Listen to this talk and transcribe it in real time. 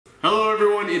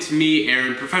everyone, it's me,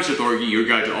 Aaron, Professor Thorgy, your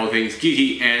guide to all things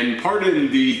geeky, and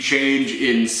pardon the change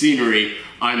in scenery.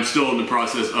 I'm still in the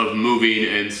process of moving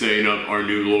and setting up our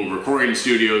new little recording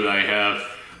studio that I have.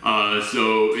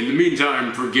 So in the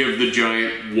meantime, forgive the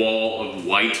giant wall of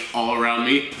white all around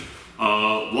me.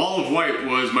 Wall of White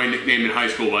was my nickname in high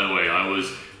school, by the way. I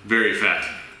was very fat.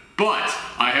 But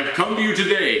I have come to you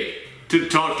today to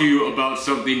talk to you about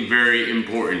something very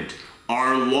important.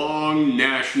 Our long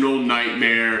national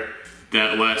nightmare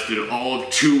that lasted all of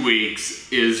 2 weeks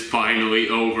is finally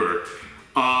over.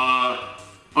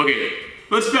 Okay,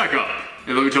 let's back up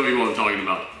and let me tell you what I'm talking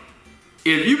about.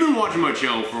 If you've been watching my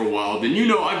channel for a while, then you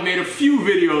know I've made a few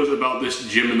videos about this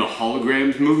Jim and the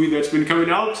Holograms movie that's been coming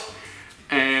out.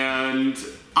 And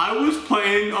I was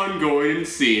planning on going and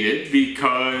seeing it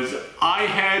because I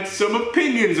had some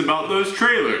opinions about those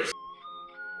trailers.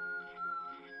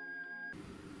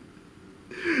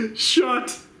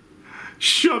 Shut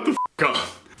the f up.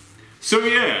 So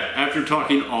yeah, after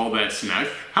talking all that smack,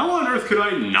 how on earth could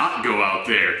I not go out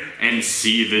there and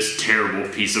see this terrible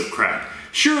piece of crap?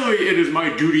 Surely it is my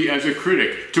duty as a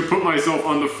critic to put myself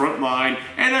on the front line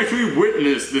and actually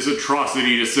witness this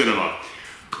atrocity to cinema.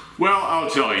 Well,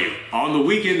 I'll tell you, on the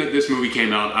weekend that this movie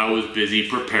came out, I was busy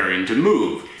preparing to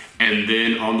move. And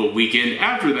then on the weekend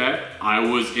after that, I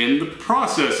was in the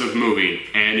process of moving.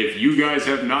 And if you guys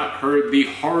have not heard the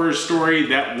horror story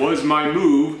that was my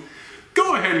move,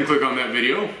 go ahead and click on that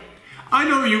video. I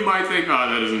know you might think, oh,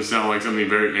 that doesn't sound like something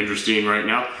very interesting right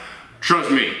now.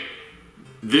 Trust me,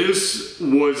 this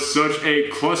was such a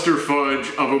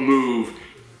clusterfudge of a move,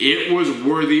 it was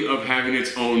worthy of having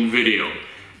its own video.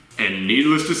 And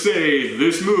needless to say,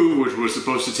 this move, which was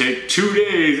supposed to take 2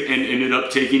 days and ended up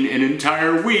taking an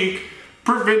entire week,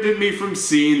 prevented me from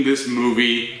seeing this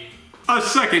movie a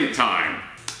second time.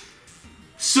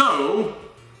 So,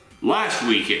 last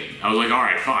weekend, I was like,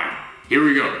 alright, fine, here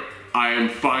we go. I am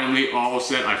finally all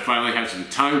set. I finally have some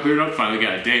time cleared up, finally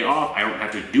got a day off, I don't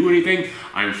have to do anything.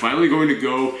 I'm finally going to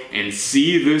go and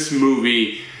see this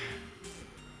movie,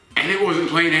 and it wasn't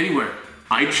playing anywhere.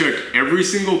 I checked every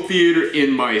single theater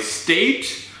in my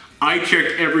state, I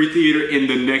checked every theater in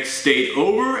the next state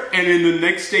over, and in the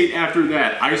next state after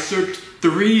that. I searched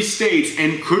 3 states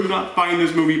and could not find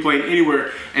this movie playing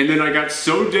anywhere, and then I got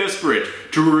so desperate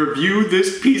to review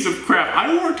this piece of crap.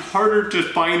 I worked harder to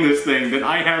find this thing than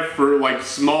I have for like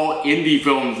small indie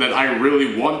films that I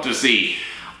really want to see.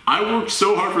 I worked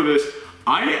so hard for this,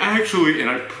 I actually, and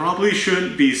I probably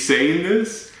shouldn't be saying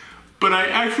this, but I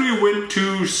actually went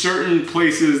to certain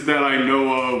places that I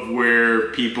know of where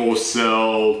people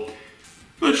sell,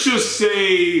 let's just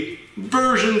say,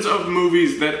 versions of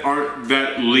movies that aren't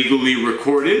that legally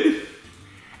recorded,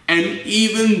 and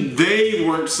even they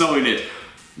weren't selling it.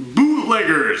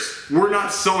 Bootleggers were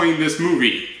not selling this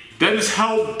movie. That is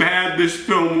how bad this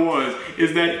film was,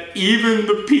 is that even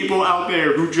the people out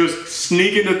there who just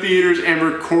sneak into theaters and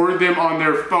record them on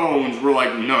their phones were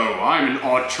like, no, I'm an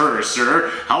auteur, sir.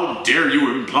 How dare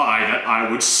you imply that I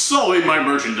would sully my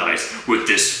merchandise with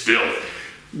this filth?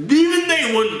 Even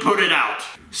they wouldn't put it out.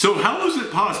 So how is it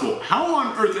possible? How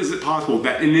on earth is it possible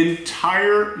that an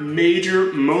entire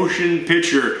major motion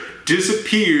picture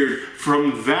disappeared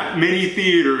from that many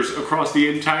theaters across the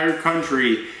entire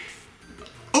country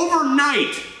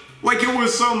overnight? Like it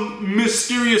was some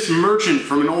mysterious merchant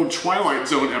from an old Twilight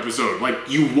Zone episode. Like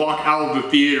you walk out of the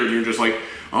theater and you're just like,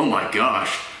 oh my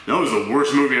gosh, that was the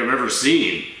worst movie I've ever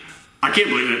seen. I can't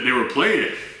believe that they were playing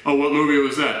it. Oh, what movie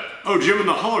was that? Oh, Jim and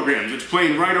the Holograms. It's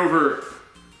playing right over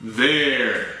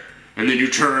there. And then you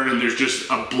turn and there's just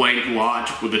a blank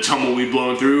lot with a tumbleweed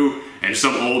blowing through, and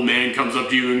some old man comes up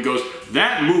to you and goes,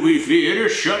 that movie theater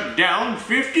shut down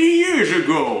 50 years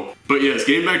ago. But yes,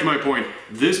 getting back to my point,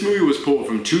 this movie was pulled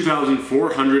from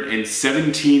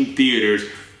 2,417 theaters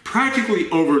practically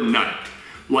overnight.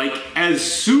 Like, as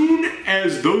soon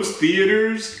as those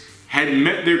theaters had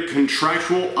met their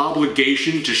contractual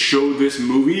obligation to show this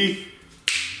movie,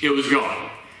 it was gone.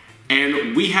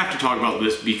 And we have to talk about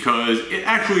this because it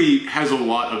actually has a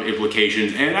lot of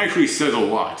implications, and it actually says a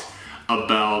lot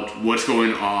about what's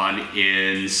going on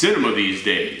in cinema these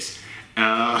days.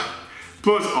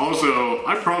 Plus also,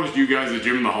 I promised you guys a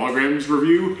Jim and the Holograms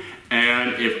review,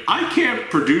 and if I can't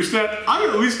produce that, I'm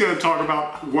at least going to talk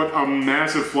about what a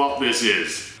massive flop this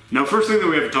is. Now, first thing that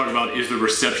we have to talk about is the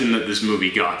reception that this movie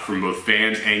got from both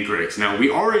fans and critics. Now, we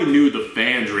already knew the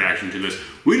fans' reaction to this.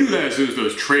 We knew that as soon as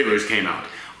those trailers came out.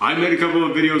 I made a couple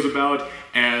of videos about,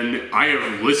 and I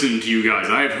have listened to you guys.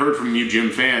 I have heard from you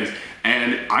Jim fans,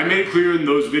 and I made clear in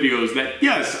those videos that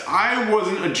yes, I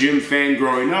wasn't a Jim fan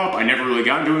growing up. I never really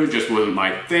got into it, it just wasn't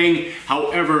my thing.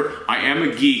 However, I am a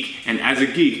geek, and as a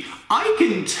geek, I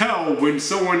can tell when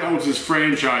someone else's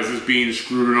franchise is being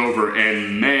screwed over,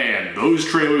 and man, those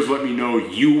trailers let me know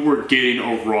you were getting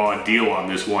a raw deal on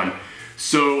this one.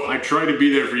 So I tried to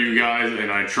be there for you guys, and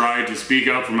I tried to speak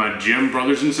up for my gym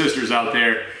brothers and sisters out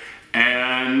there,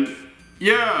 and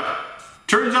yeah,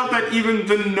 turns out that even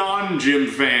the non-gym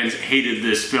fans hated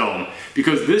this film,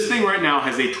 because this thing right now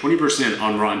has a 20%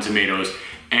 on Rotten Tomatoes,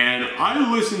 and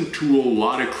I listen to a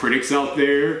lot of critics out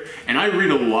there, and I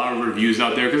read a lot of reviews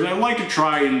out there, because I like to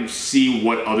try and see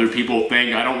what other people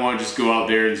think. I don't want to just go out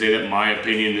there and say that my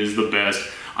opinion is the best.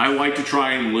 I like to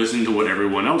try and listen to what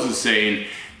everyone else is saying,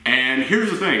 and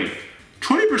here's the thing,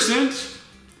 20%,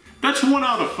 that's 1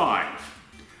 out of 5.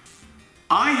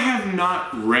 I have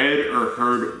not read or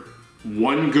heard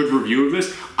one good review of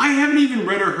this. I haven't even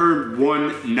read or heard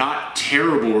one not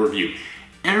terrible review.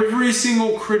 Every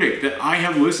single critic that I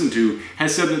have listened to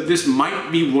has said that this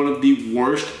might be one of the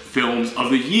worst films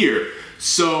of the year.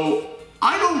 So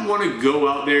I don't want to go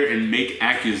out there and make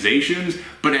accusations,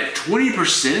 but at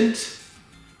 20%,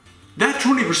 that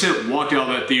 20% walked out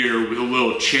of that theater with a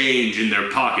little change in their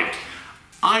pocket.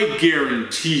 I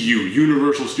guarantee you,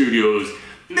 Universal Studios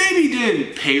maybe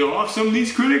didn't pay off some of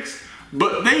these critics,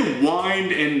 but they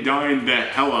wined and dined the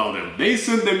hell out of them. They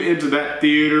sent them into that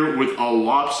theater with a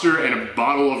lobster and a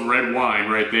bottle of red wine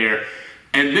right there,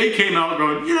 and they came out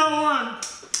going, you know what?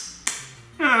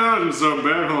 That wasn't so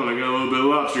bad. Hold on, I got a little bit of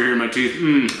lobster here in my teeth.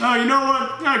 Oh, you know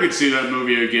what? I could see that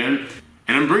movie again.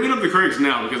 And I'm bringing up the critics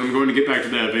now because I'm going to get back to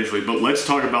that eventually, but let's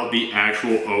talk about the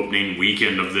actual opening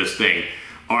weekend of this thing.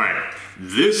 Alright,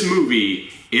 this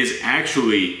movie is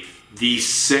actually the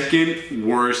second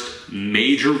worst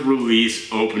major release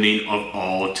opening of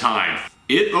all time.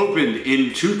 It opened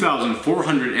in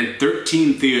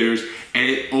 2,413 theaters, and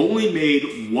it only made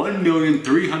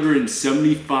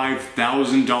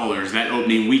 $1,375,000 that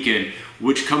opening weekend,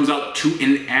 which comes out to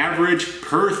an average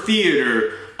per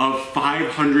theater of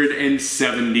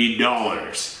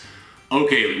 $570.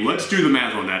 Okay, let's do the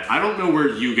math on that. I don't know where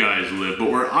you guys live, but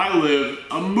where I live,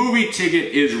 a movie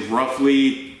ticket is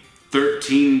roughly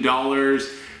 $13.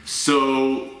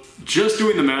 So just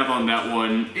doing the math on that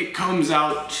one, it comes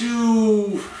out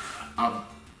to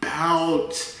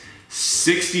about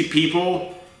 60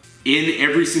 people in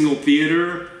every single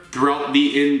theater throughout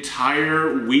the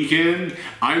entire weekend.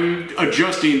 I'm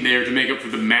adjusting there to make up for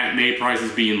the matinee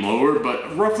prices being lower,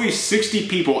 but roughly 60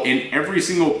 people in every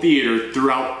single theater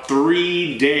throughout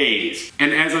 3 days.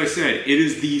 And as I said, it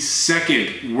is the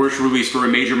second worst release for a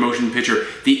major motion picture.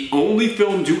 The only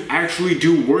film to actually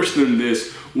do worse than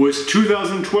this was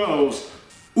 2012's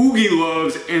Oogie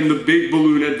Loves and the Big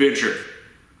Balloon Adventure.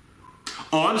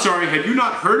 Oh, I'm sorry, have you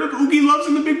not heard of Oogie Loves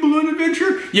and the Big Balloon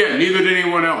Adventure? Yeah, neither did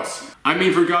anyone else. I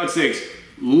mean, for God's sakes,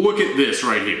 look at this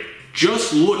right here.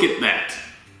 Just look at that.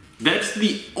 That's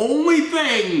the only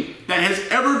thing that has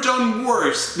ever done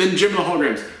worse than Jim and the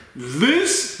Holograms.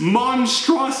 This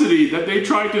monstrosity that they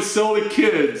tried to sell to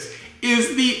kids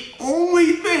is the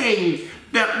only thing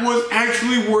that was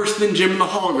actually worse than Jim and the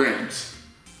Holograms.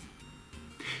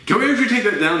 Can we actually take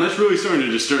that down? That's really starting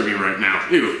to disturb me right now.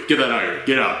 Ew, get that out of here,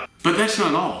 get out. But that's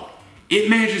not all. It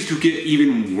manages to get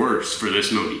even worse for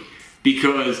this movie,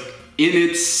 because in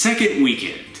its second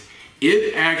weekend,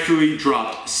 it actually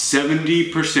dropped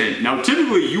 70%. Now,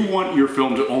 typically you want your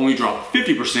film to only drop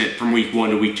 50% from week 1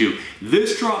 to week 2.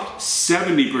 This dropped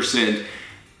 70%.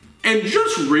 And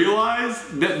just realize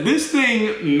that this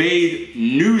thing made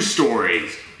news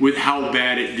stories with how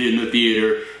bad it did in the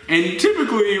theater. And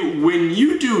typically, when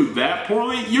you do that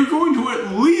poorly, you're going to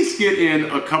at least get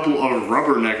in a couple of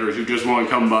rubberneckers who just want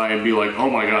to come by and be like, oh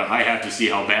my god, I have to see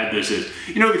how bad this is.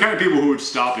 You know, the kind of people who would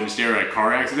stop and stare at a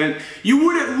car accident. You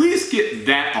would at least get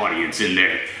that audience in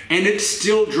there. And it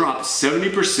still dropped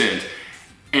 70%,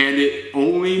 and it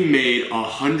only made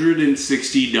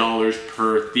 $160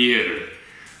 per theater.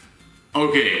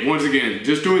 Okay, once again,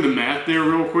 just doing the math there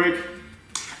real quick.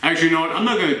 Actually, you know what? I'm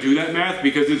not going to do that math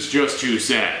because it's just too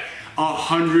sad.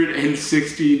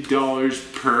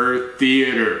 $160 per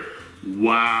theater.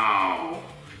 Wow.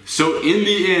 So in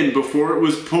the end, before it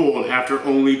was pulled after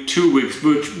only 2 weeks,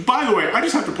 which, by the way, I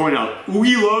just have to point out,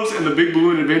 Oogie Loves and the Big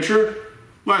Balloon Adventure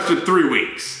lasted 3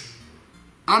 weeks.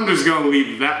 I'm just going to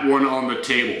leave that one on the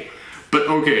table. But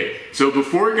okay, so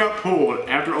before it got pulled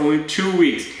after only 2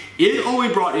 weeks, it only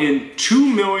brought in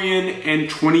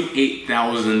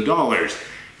 $2,028,000.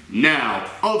 Now,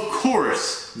 of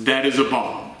course, that is a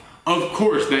bomb. Of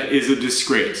course, that is a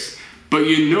disgrace. But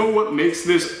you know what makes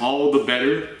this all the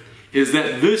better? Is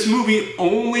that this movie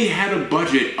only had a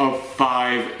budget of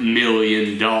 $5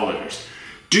 million.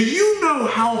 Do you know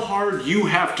how hard you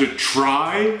have to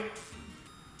try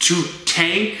to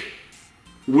tank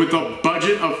with a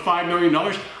budget of $5 million,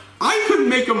 I could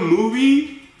make a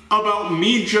movie about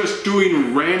me just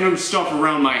doing random stuff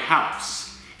around my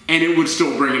house, and it would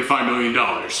still bring in $5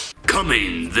 million.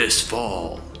 Coming this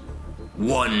fall,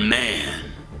 one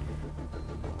man,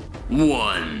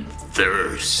 one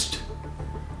thirst,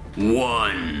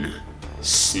 one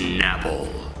Snapple.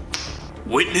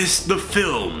 Witness the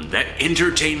film that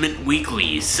Entertainment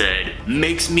Weekly said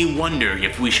makes me wonder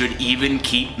if we should even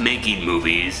keep making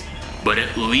movies, but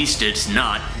at least it's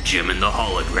not Jim and the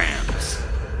Holograms.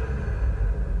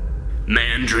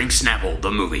 Man Drinks Snapple,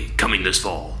 the movie, coming this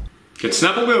fall. Can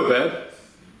Snapple go bad?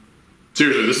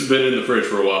 Seriously, this has been in the fridge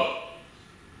for a while.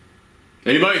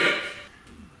 Anybody?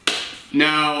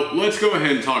 Now, let's go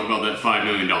ahead and talk about that $5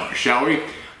 million, shall we?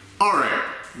 Alright,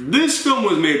 this film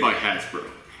was made by Hasbro.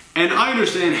 And I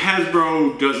understand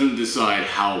Hasbro doesn't decide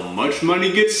how much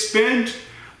money gets spent,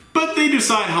 but they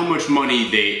decide how much money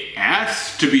they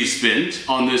ask to be spent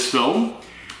on this film.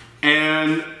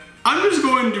 And I'm just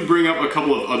going to bring up a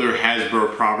couple of other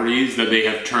Hasbro properties that they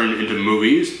have turned into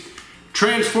movies.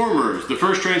 Transformers. The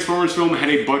first Transformers film had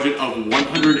a budget of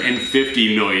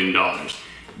 $150 million.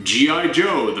 G.I.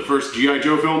 Joe. The first G.I.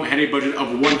 Joe film had a budget of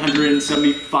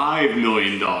 $175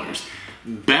 million.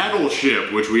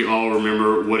 Battleship, which we all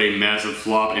remember what a massive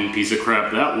flop and piece of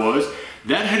crap that was,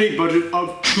 that had a budget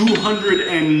of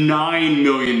 $209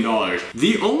 million.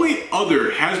 The only other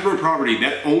Hasbro property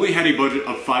that only had a budget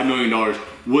of $5 million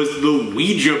was the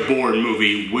Ouija board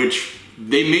movie, which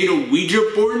they made a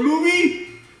Ouija board movie?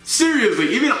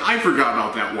 Seriously, even I forgot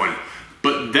about that one.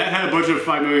 But that had a budget of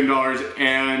 $5 million,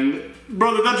 and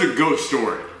brother, that's a ghost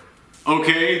story,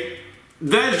 okay?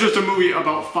 That's just a movie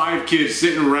about 5 kids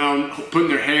sitting around putting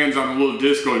their hands on a little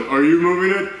disc going, are you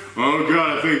moving it? Oh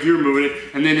God, I think you're moving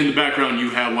it. And then in the background you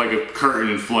have like a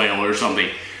curtain flail or something.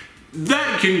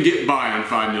 That can get by on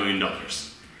 $5 million.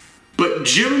 But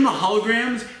Jim and the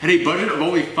Holograms had a budget of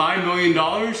only $5 million?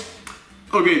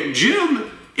 Okay,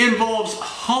 Jim involves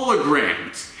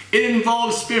holograms. It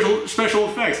involves special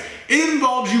effects. It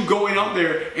involves you going out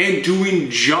there and doing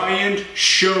giant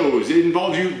shows. It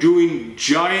involves you doing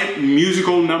giant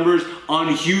musical numbers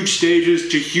on huge stages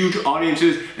to huge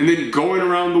audiences, and then going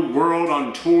around the world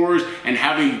on tours and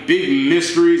having big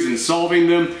mysteries and solving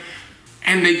them.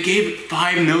 And they gave it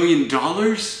 $5 million?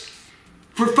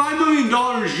 For $5 million,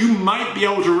 you might be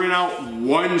able to rent out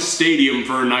one stadium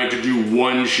for a night to do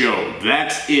one show.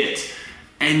 That's it.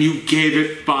 And you gave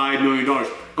it $5 million.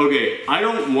 Okay, I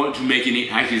don't want to make any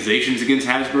accusations against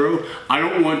Hasbro. I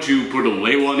don't want to put a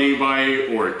label on anybody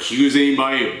or accuse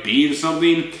anybody of being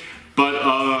something,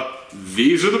 but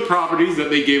these are the properties that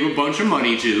they gave a bunch of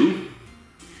money to.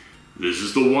 This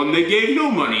is the one they gave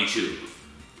no money to.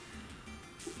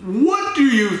 What do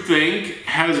you think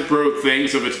Hasbro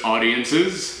thinks of its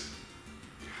audiences?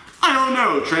 I don't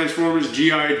know, Transformers,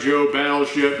 G.I. Joe,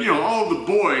 Battleship, you know, all the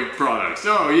boy products.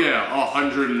 Oh yeah,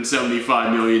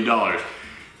 $175 million.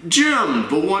 Jim,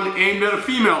 the one aimed at a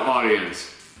female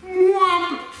audience.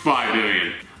 Whomp, $5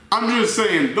 million. I'm just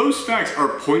saying, those facts are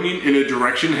pointing in a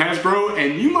direction, Hasbro,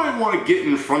 and you might want to get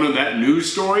in front of that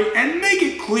news story and make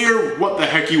it clear what the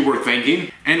heck you were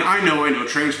thinking. And I know,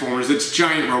 Transformers, it's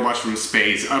giant robots from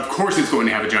space. Of course it's going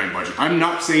to have a giant budget. I'm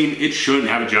not saying it shouldn't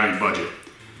have a giant budget.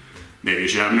 Maybe it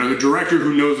should have another director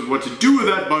who knows what to do with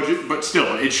that budget, but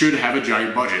still, it should have a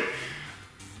giant budget.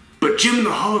 But Jim and the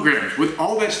Holograms, with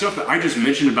all that stuff that I just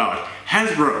mentioned about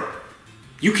Hasbro,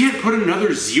 you can't put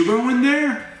another zero in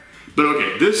there? But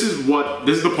okay, this is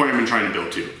the point I've been trying to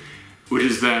build to, which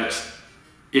is that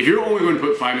if you're only going to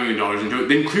put $5 million into it,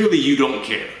 then clearly you don't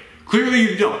care. Clearly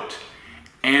you don't.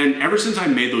 And ever since I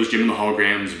made those Jim and the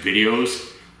Holograms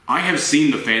videos, I have seen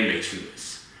the fan base for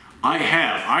this. I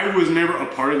have. I was never a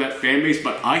part of that fan base,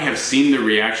 but I have seen the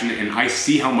reaction and I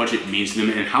see how much it means to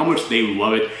them and how much they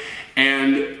love it.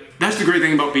 And that's the great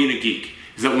thing about being a geek,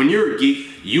 is that when you're a geek,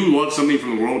 you love something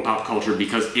from the world of pop culture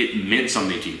because it meant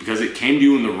something to you, because it came to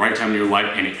you in the right time in your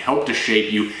life and it helped to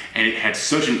shape you and it had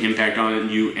such an impact on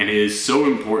you and it is so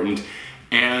important.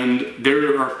 And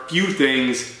there are few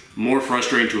things more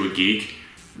frustrating to a geek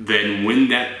than when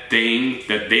that thing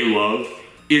that they love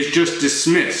is just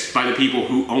dismissed by the people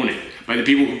who own it, by the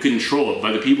people who control it,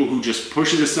 by the people who just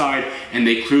push it aside and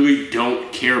they clearly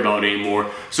don't care about it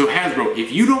anymore. So Hasbro,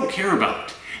 if you don't care about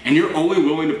it, and you're only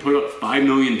willing to put up $5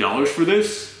 million for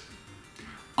this,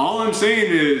 all I'm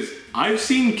saying is, I've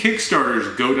seen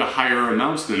Kickstarters go to higher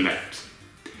amounts than that.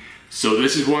 So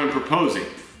this is what I'm proposing.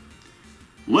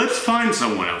 Let's find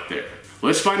someone out there.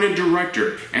 Let's find a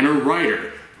director and a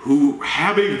writer who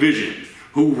have a vision,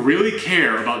 who really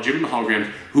care about Jim and the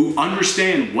Holograms, who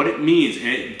understand what it means, and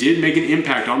it did make an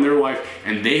impact on their life,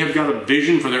 and they have got a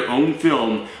vision for their own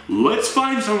film. Let's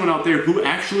find someone out there who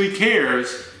actually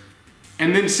cares,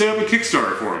 and then set up a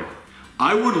Kickstarter for them.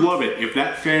 I would love it if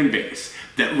that fan base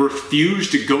that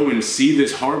refused to go and see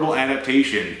this horrible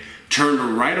adaptation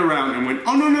turned right around and went,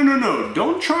 oh no,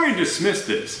 don't try and dismiss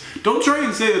this. Don't try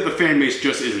and say that the fan base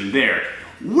just isn't there.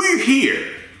 We're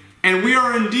here. And we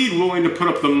are indeed willing to put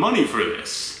up the money for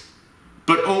this.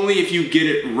 But only if you get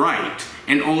it right,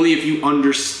 and only if you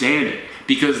understand it,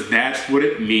 because that's what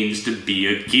it means to be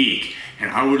a geek. And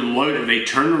I would love it if they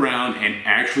turned around and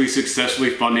actually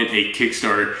successfully funded a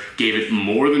Kickstarter, gave it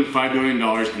more than $5 million,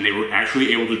 and they were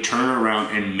actually able to turn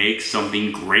around and make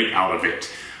something great out of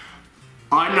it.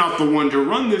 I'm not the one to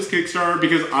run this Kickstarter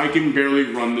because I can barely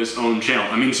run this own channel.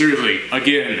 I mean, seriously,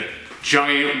 again,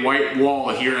 giant white wall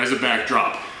here as a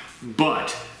backdrop.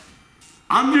 But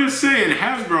I'm just saying,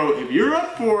 Hasbro, if you're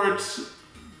up for it,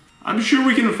 I'm sure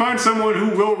we can find someone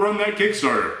who will run that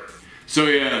Kickstarter. So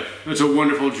yeah, that's a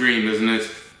wonderful dream, isn't it?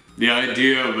 The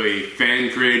idea of a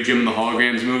fan-created Jim and the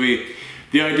Holograms movie,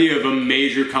 the idea of a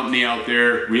major company out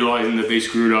there realizing that they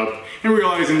screwed up, and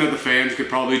realizing that the fans could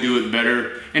probably do it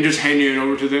better, and just handing it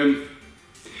over to them.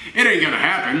 It ain't gonna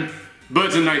happen, but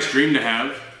it's a nice dream to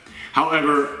have.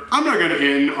 However, I'm not gonna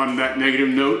end on that negative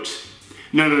note.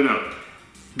 No.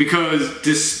 Because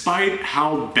despite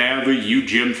how badly you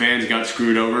Jim fans got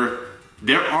screwed over,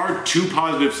 there are two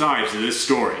positive sides to this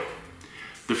story.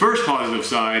 The first positive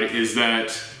side is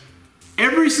that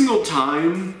every single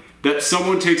time that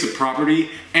someone takes a property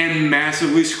and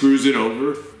massively screws it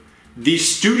over, the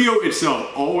studio itself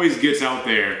always gets out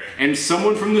there, and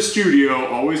someone from the studio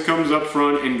always comes up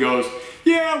front and goes,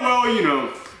 yeah, well, you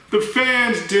know, the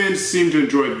fans didn't seem to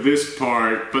enjoy this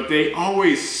part, but they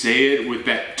always say it with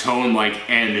that tone like,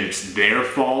 and it's their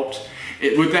fault.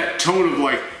 With that tone of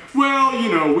like, well, you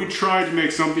know, we tried to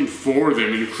make something for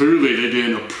them and clearly they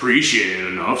didn't appreciate it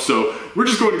enough, so we're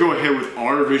just going to go ahead with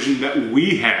our vision that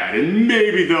we had, and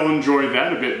maybe they'll enjoy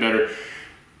that a bit better.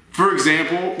 For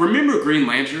example, remember Green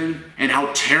Lantern and how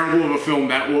terrible of a film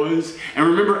that was? And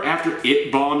remember after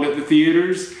it bombed at the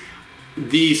theaters?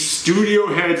 The studio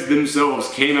heads themselves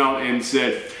came out and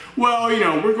said, well, you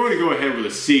know, we're going to go ahead with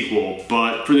a sequel,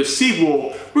 but for the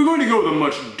sequel, we're going to go with a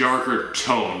much darker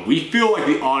tone. We feel like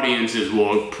the audiences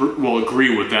will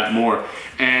agree with that more.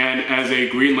 And as a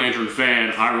Green Lantern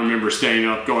fan, I remember standing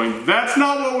up going, that's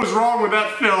not what was wrong with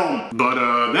that film.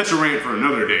 But that's a rant for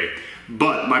another day.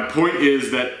 But my point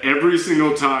is that every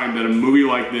single time that a movie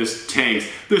like this tanks,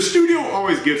 the studio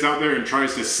always gets out there and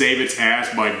tries to save its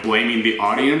ass by blaming the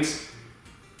audience.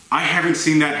 I haven't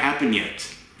seen that happen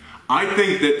yet. I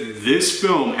think that this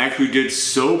film actually did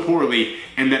so poorly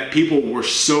and that people were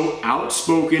so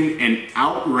outspoken and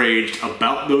outraged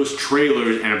about those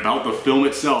trailers and about the film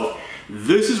itself.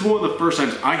 This is one of the first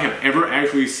times I have ever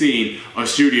actually seen a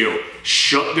studio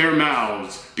shut their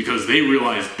mouths because they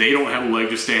realize they don't have a leg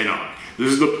to stand on.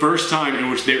 This is the first time in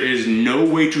which there is no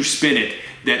way to spin it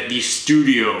that the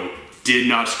studio did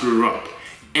not screw up.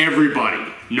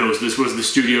 Everybody knows this was the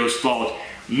studio's fault,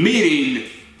 meaning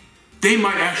they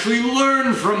might actually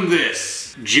learn from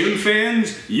this. Jim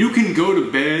fans, you can go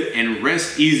to bed and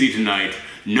rest easy tonight,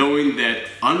 knowing that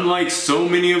unlike so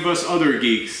many of us other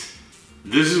geeks,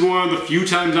 this is one of the few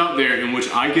times out there in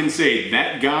which I can say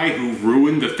that guy who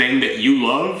ruined the thing that you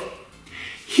love,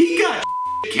 he got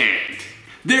canned.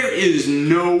 There is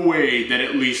no way that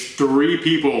at least 3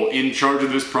 people in charge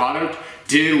of this product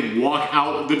didn't walk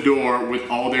out the door with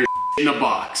all their in a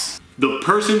box. The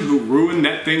person who ruined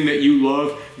that thing that you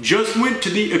love just went to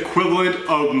the equivalent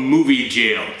of movie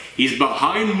jail. He's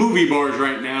behind movie bars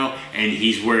right now, and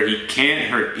he's where he can't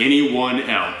hurt anyone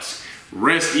else.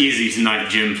 Rest easy tonight,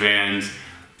 Jim fans.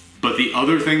 But the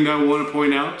other thing that I want to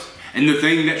point out, and the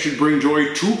thing that should bring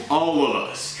joy to all of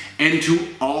us, and to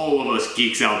all of us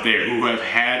geeks out there who have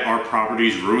had our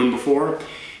properties ruined before,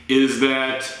 is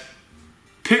that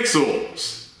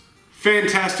Pixels,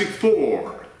 Fantastic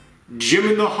Four, Jim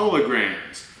and the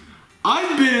Holograms.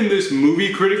 I've been in this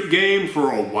movie critic game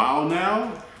for a while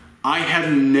now. I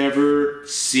have never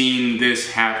seen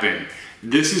this happen.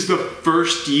 This is the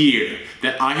first year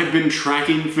that I have been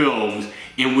tracking films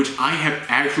in which I have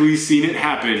actually seen it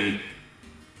happen,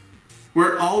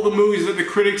 where all the movies that the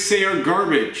critics say are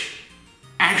garbage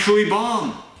actually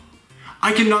bomb.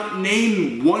 I cannot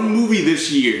name one movie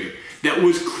this year that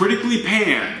was critically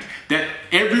panned, that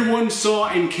everyone saw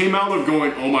and came out of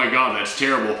going, oh my god, that's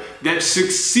terrible, that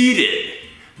succeeded.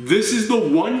 This is the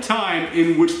one time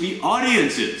in which the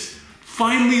audiences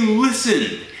finally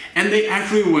listened and they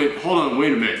actually went, hold on,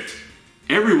 wait a minute.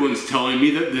 Everyone's telling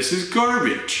me that this is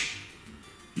garbage.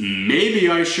 Maybe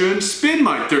I shouldn't spend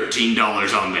my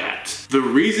 $13 on that. The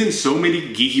reason so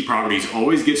many geeky properties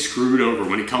always get screwed over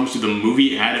when it comes to the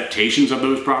movie adaptations of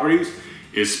those properties,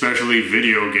 especially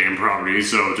video game properties,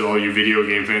 so to all you video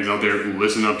game fans out there who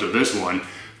listen up to this one,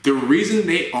 the reason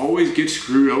they always get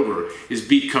screwed over is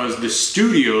because the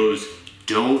studios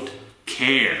don't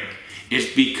care.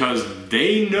 It's because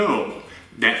they know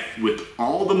that with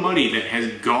all the money that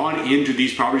has gone into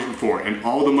these properties before and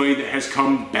all the money that has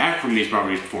come back from these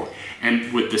properties before,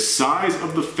 and with the size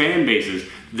of the fan bases,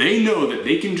 they know that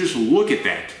they can just look at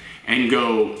that and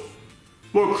go,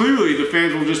 well, clearly the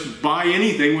fans will just buy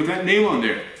anything with that name on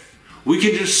there. We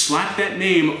can just slap that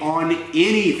name on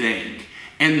anything,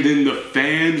 and then the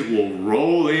fans will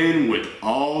roll in with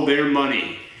all their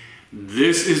money.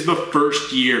 This is the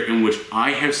first year in which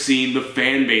I have seen the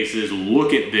fan bases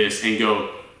look at this and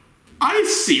go, I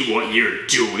see what you're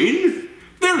doing.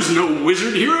 There's no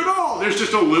wizard here at all. There's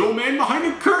just a little man behind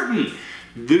a curtain.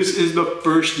 This is the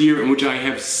first year in which I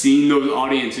have seen those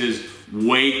audiences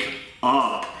wake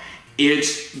up.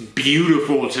 It's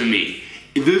beautiful to me.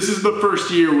 This is the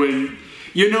first year when,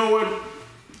 you know what?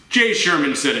 Jay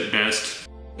Sherman said it best.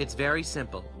 It's very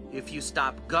simple. If you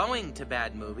stop going to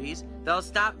bad movies, they'll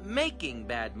stop making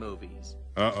bad movies.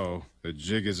 Uh-oh, the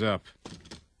jig is up.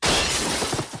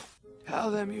 Tell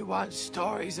them you want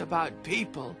stories about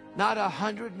people, not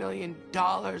 $100 million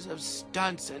of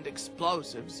stunts and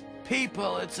explosives.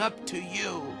 People, it's up to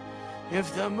you.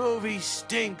 If the movie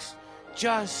stinks,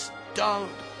 just don't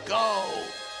go.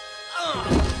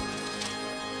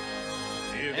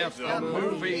 If the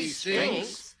movie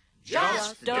stinks,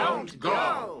 just don't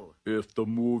go. If the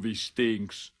movie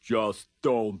stinks, just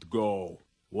don't go.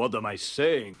 What am I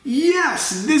saying?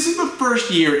 Yes, this is the first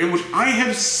year in which I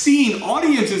have seen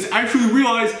audiences actually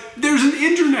realize there's an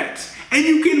internet. And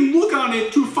you can look on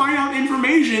it to find out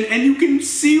information and you can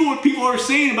see what people are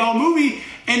saying about a movie.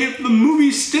 And if the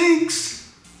movie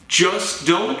stinks, just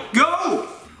don't go.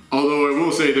 Although I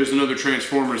will say there's another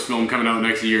Transformers film coming out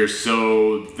next year,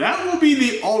 so that will be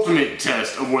the ultimate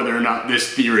test of whether or not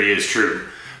this theory is true.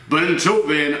 But until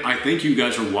then, I thank you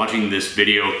guys for watching this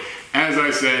video. As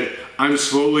I said, I'm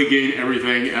slowly getting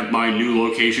everything at my new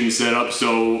location set up,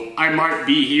 so I might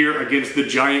be here against the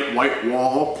giant white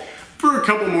wall for a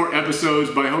couple more episodes,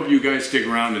 but I hope you guys stick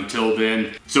around until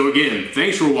then. So again,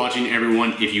 thanks for watching,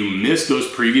 everyone. If you missed those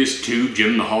previous two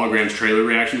Jim the Holograms trailer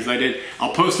reactions I did,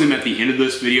 I'll post them at the end of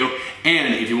this video.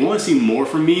 And if you want to see more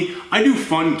from me, I do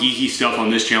fun, geeky stuff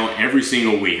on this channel every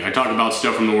single week. I talk about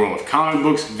stuff from the world of comic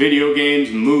books, video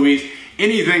games, movies,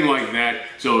 anything like that.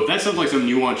 So if that sounds like something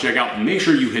you want to check out, make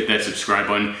sure you hit that subscribe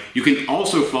button. You can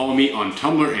also follow me on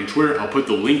Tumblr and Twitter. I'll put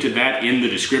the link to that in the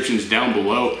descriptions down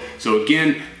below. So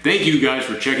again, thank you guys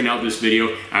for checking out this video,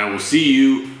 and I will see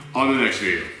you on the next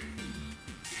video.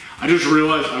 I just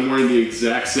realized I'm wearing the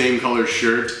exact same color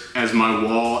shirt as my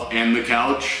wall and the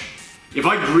couch. If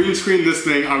I green screen this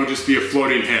thing, I would just be a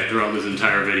floating head throughout this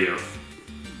entire video.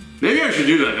 Maybe I should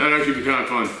do that. That'd actually be kind of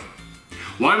fun.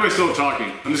 Why am I still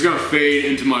talking? I'm just gonna fade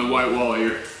into my white wall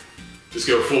here. Just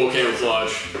go full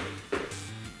camouflage.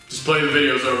 Just play the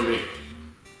videos over me.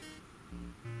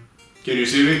 Can you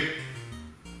see me?